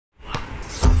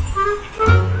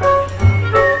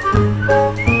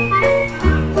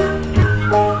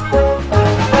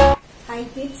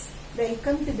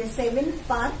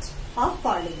part of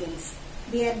polygons.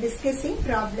 We are discussing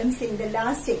problems in the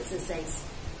last exercise.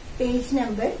 Page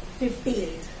number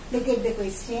 58. Look at the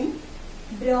question.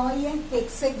 Draw a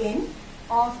hexagon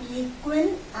of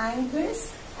equal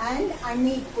angles and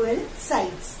unequal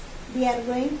sides. We are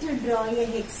going to draw a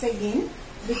hexagon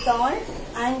with all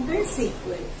angles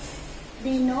equal.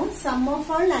 We know sum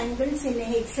of all angles in a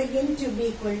hexagon to be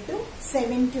equal to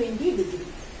 720 degree.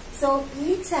 So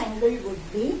each angle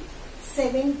would be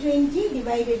 720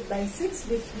 divided by 6,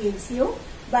 which gives you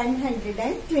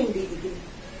 120 degree.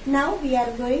 Now we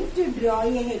are going to draw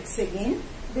a hexagon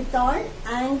with all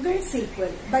angles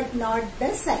equal but not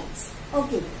the sides.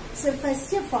 Okay, so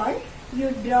first of all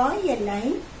you draw a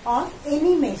line of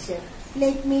any measure.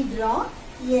 Let me draw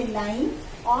a line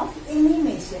of any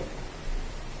measure.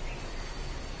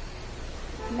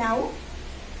 Now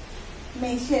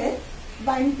measure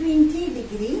 120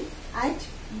 degree at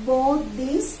both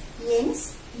these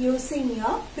ends using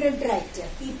your protractor.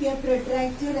 Keep your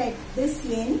protractor at this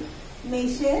end.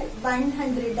 Measure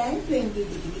 120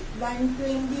 degree.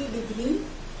 120 degree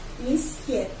is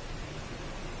here.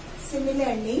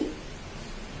 Similarly,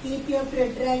 keep your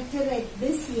protractor at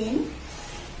this end.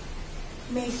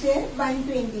 Measure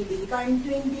 120 degree.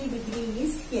 120 degree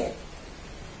is here.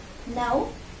 Now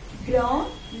draw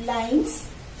lines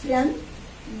from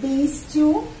these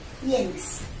two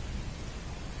ends.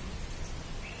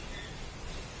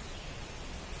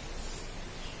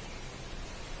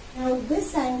 Now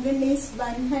this angle is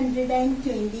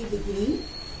 120 degree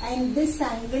and this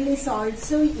angle is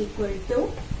also equal to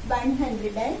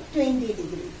 120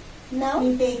 degree. Now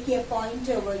you take a point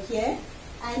over here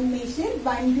and measure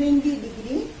 120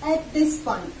 degree at this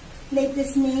point. Let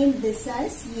us name this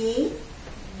as A,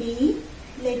 B.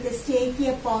 Let us take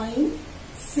a point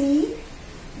C,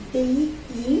 D,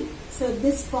 E. So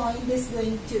this point is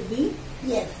going to be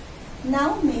F.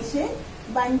 Now measure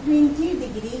 120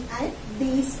 degree at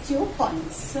these 2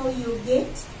 points. So you get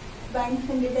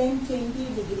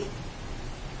 120 degree.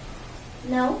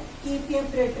 Now keep your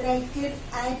protractor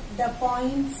at the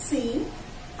point C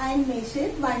and measure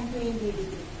 120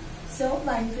 degree. So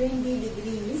 120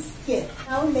 degree is here.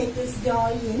 Now let us draw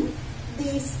in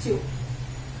these two.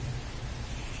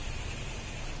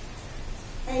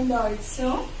 And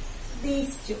also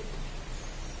these two.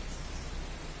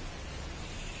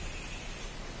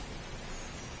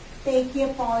 Take a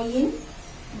point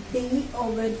D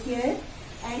over here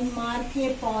and mark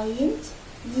a point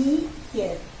E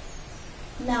here.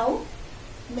 Now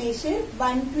measure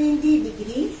 120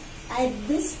 degree at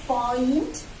this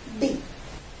point D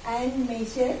and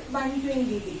measure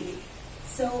 120 degree.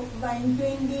 So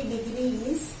 120 degree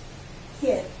is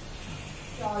here.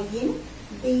 Draw in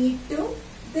D to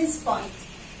this point.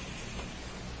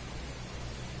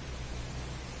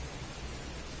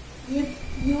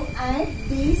 If you add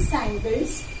these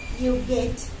angles, you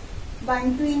get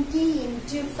 120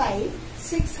 into 5,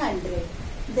 600.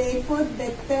 Therefore,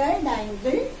 the third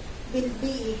angle will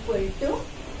be equal to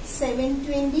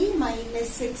 720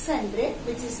 minus 600,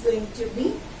 which is going to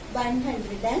be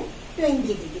 120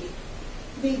 degree.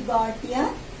 We got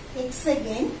a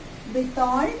hexagon with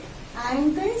all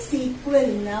angles equal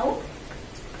now,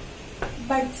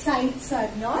 but sides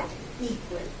are not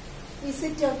equal. Is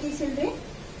it okay, children?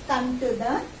 Come to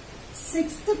the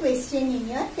 6th question in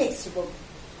your textbook.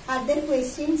 Other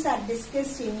questions are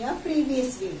discussed in your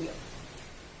previous video.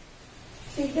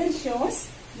 Figure shows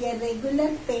a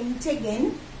regular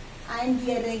pentagon and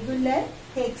a regular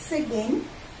hexagon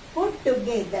put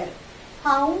together.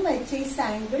 How much is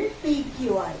angle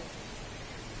PQR?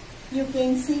 You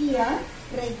can see a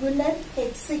regular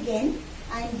hexagon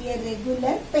and a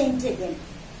regular pentagon.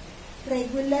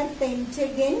 Regular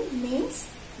pentagon means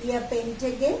a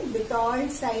pentagon with all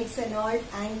sides and all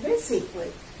angles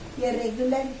equal. A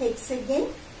regular hexagon,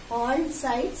 all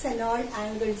sides and all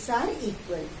angles are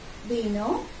equal. We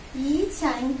know each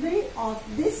angle of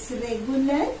this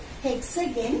regular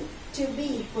hexagon to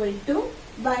be equal to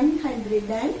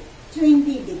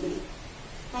 120 degree.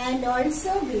 And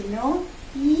also we know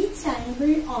each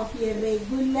angle of a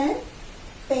regular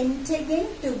pentagon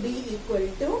to be equal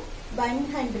to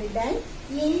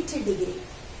 108 degree.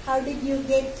 How did you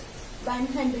get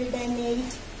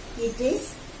 108? It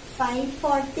is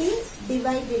 540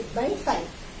 divided by 5.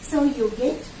 So you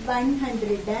get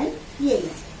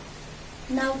 108.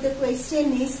 Now the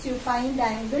question is to find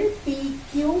angle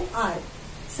PQR.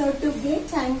 So to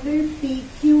get angle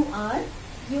PQR,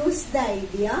 use the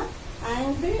idea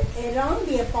angle around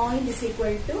a point is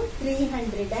equal to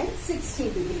 360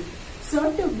 degree.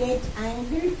 So to get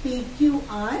angle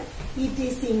PQR, it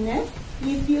is enough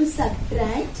if you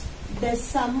subtract the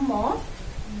sum of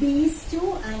these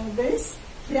two angles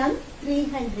from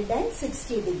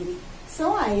 360 degree.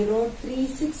 So I wrote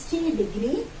 360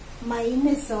 degree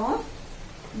minus of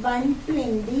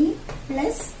 120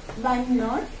 plus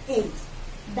 108.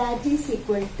 That is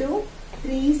equal to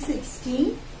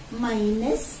 360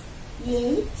 minus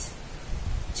 8,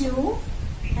 2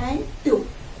 and 2.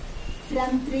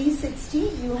 From 360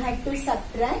 you have to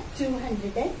subtract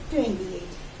 228,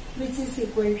 which is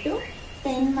equal to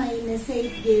 10 minus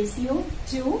 8 gives you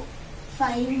 2,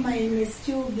 5 minus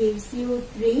 2 gives you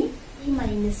 3, 3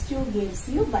 minus 2 gives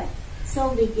you 1.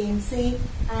 So we can say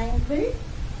angle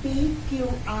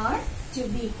PQR to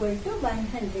be equal to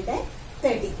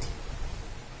 132.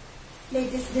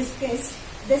 Let us discuss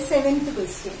the 7th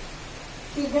question.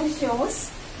 Figure shows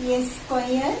a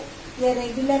square, a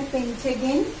regular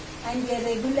pentagon and a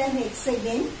regular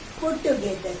hexagon put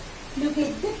together. Look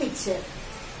at the picture.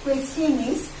 Question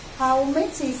is, how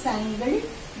much is angle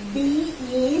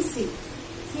BAC?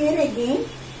 Here again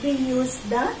we use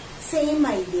the same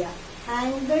idea.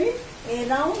 Angle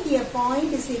around a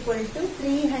point is equal to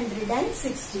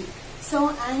 360. So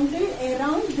angle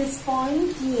around this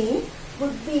point A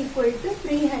would be equal to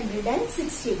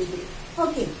 360 degree.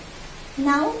 Okay.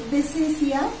 Now this is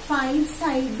a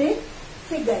 5-sided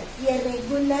figure, a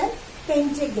regular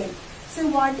pentagon. So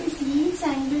what is each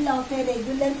angle of a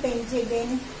regular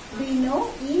pentagon? We know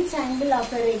each angle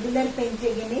of a regular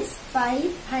pentagon is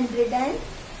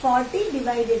 540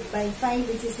 divided by 5,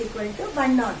 which is equal to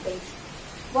 108.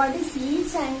 What is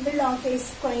each angle of a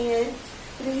square?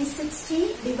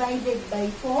 360 divided by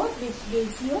 4, which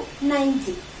gives you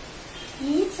 90.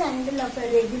 Each angle of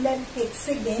a regular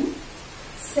hexagon,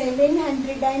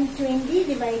 720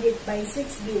 divided by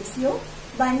 6 gives you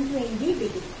 120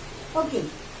 degree. Okay.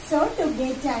 So to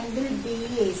get angle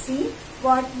BAC,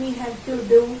 what we have to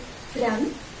do?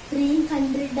 From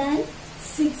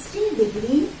 360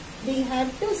 degree, we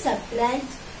have to subtract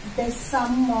the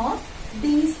sum of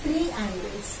these 3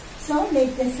 angles. So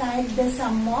let us add the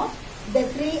sum of the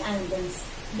 3 angles.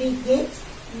 We get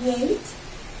 8,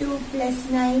 2 plus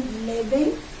 9,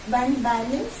 11, 1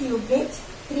 balance, you get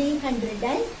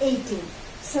 318.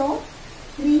 So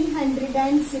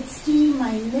 360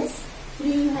 minus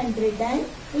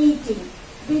 318,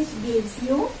 which gives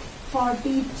you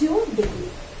 42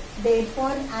 degree.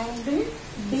 Therefore, angle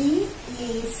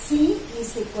BAC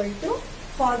is equal to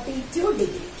 42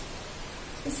 degree.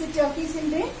 Is it okay,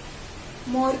 children?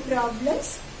 More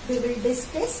problems we will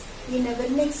discuss in our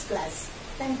next class.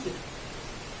 Thank you.